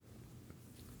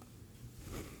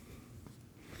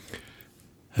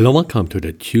Hello, welcome to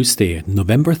the Tuesday,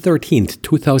 November 13th,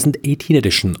 2018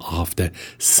 edition of the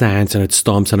SANS and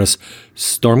Storm Center's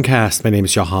StormCast. My name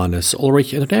is Johannes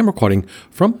Ulrich and today I'm recording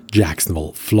from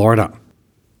Jacksonville, Florida.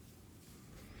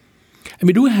 And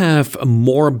we do have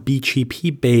more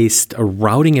BGP-based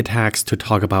routing attacks to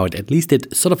talk about. At least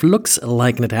it sort of looks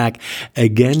like an attack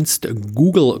against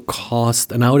Google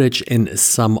caused an outage in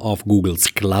some of Google's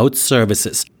cloud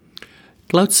services.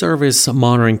 Cloud service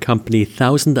monitoring company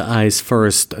Thousand Eyes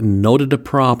first noted the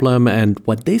problem, and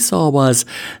what they saw was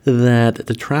that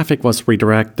the traffic was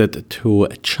redirected to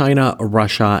China,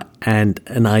 Russia, and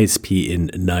an ISP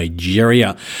in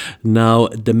Nigeria. Now,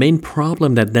 the main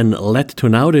problem that then led to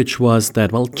an outage was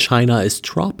that, China is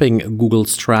dropping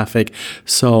Google's traffic,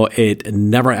 so it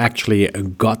never actually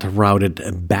got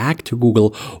routed back to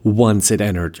Google once it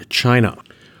entered China.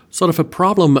 Sort of a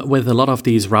problem with a lot of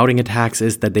these routing attacks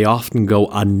is that they often go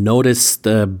unnoticed,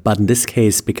 but in this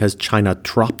case, because China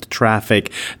dropped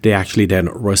traffic, they actually then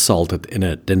resulted in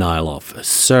a denial of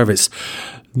service.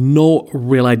 No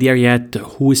real idea yet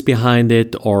who is behind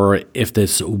it, or if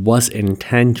this was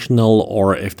intentional,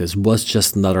 or if this was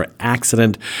just another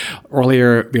accident.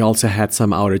 Earlier, we also had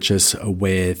some outages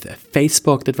with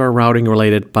Facebook that were routing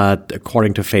related, but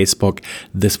according to Facebook,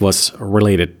 this was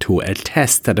related to a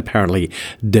test that apparently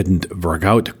didn't work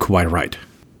out quite right.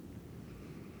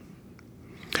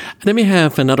 And then we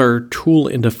have another tool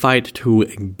in the fight to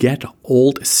get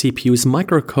old CPU's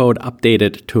microcode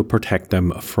updated to protect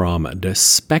them from the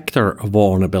Spectre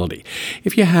vulnerability.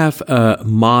 If you have a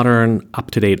modern,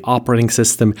 up-to-date operating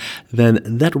system, then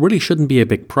that really shouldn't be a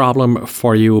big problem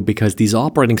for you because these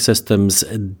operating systems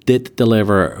did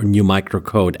deliver new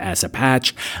microcode as a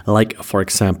patch, like, for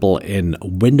example, in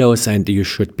Windows, and you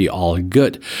should be all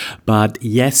good. But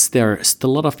yes, there are still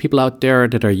a lot of people out there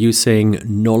that are using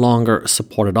no longer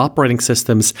supported operating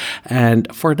systems,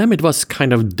 and for them it was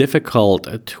kind of difficult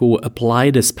to apply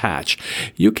this patch.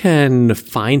 You can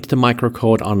find the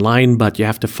microcode online, but you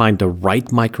have to find the right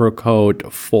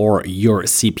microcode for your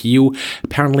CPU.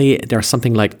 Apparently there's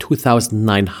something like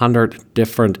 2,900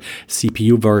 different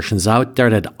CPU versions out there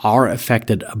that are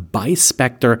affected by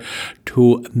Spectre.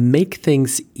 To make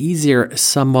things easier,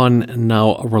 someone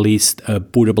now released a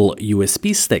bootable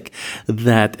USB stick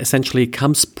that essentially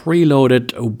comes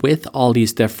preloaded with all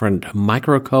these different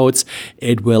microcodes.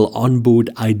 It will on boot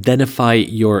identify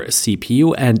your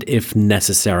CPU and, if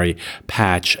necessary,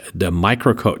 patch the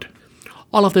microcode.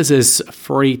 All of this is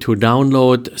free to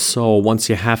download, so once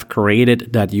you have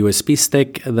created that USB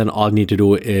stick, then all you need to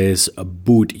do is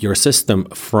boot your system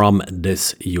from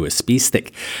this USB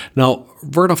stick. Now,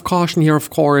 word of caution here, of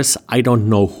course, I don't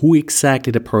know who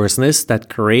exactly the person is that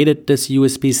created this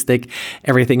USB stick.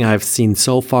 Everything I've seen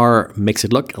so far makes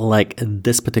it look like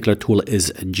this particular tool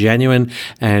is genuine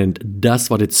and does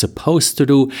what it's supposed to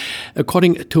do.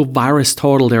 According to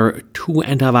VirusTotal, there are 2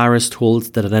 antivirus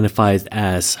tools that identify it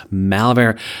as malware.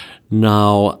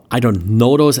 Now, I don't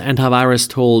know those antivirus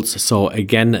tools, so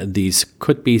again, these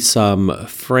could be some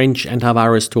fringe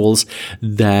antivirus tools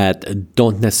that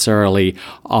don't necessarily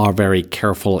are very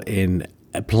careful in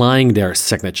applying their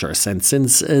signatures. And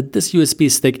since this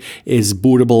USB stick is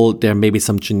bootable, there may be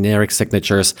some generic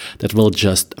signatures that will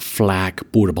just flag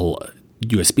bootable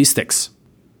USB sticks.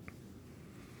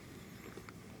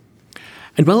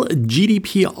 And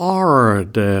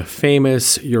GDPR, the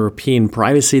famous European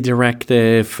Privacy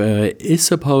Directive, is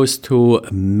supposed to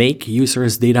make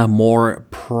users' data more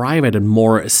private and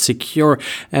more secure.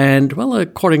 And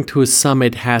according to some,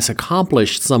 it has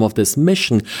accomplished some of this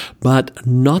mission, but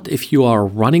not if you are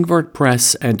running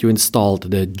WordPress and you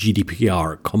installed the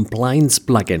GDPR compliance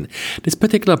plugin. This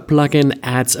particular plugin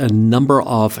adds a number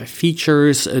of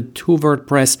features to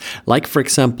WordPress, like, for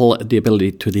example, the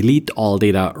ability to delete all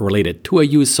data related to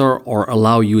a user or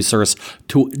allow users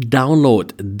to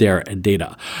download their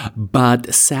data.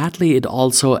 But sadly, it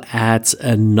also adds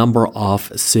a number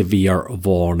of severe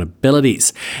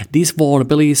vulnerabilities. These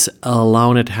vulnerabilities allow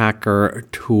an attacker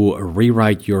to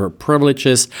rewrite your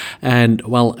privileges and,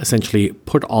 essentially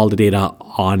put all the data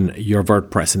on your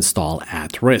WordPress install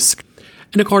at risk.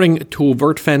 And according to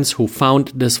WordFence, who found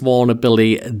this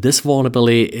vulnerability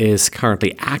is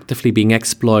currently actively being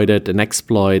exploited. An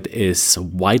exploit is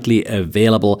widely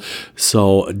available,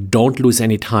 so don't lose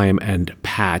any time and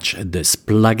patch this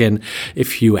plugin.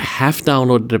 If you have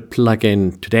downloaded the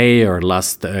plugin today or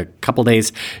last couple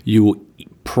days, you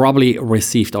probably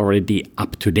received already the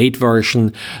up-to-date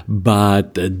version,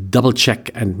 but double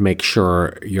check and make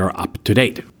sure you're up to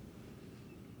date.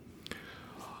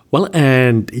 Well,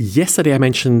 and yesterday I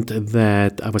mentioned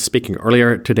that I was speaking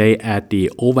earlier today at the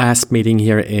OWASP meeting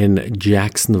here in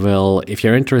Jacksonville. If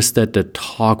you're interested, the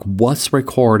talk was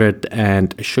recorded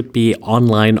and should be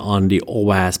online on the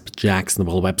OWASP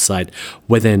Jacksonville website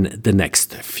within the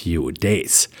next few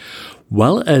days.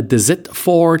 Well, that's it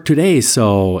for today.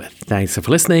 So thanks for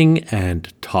listening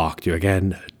and talk to you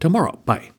again tomorrow. Bye.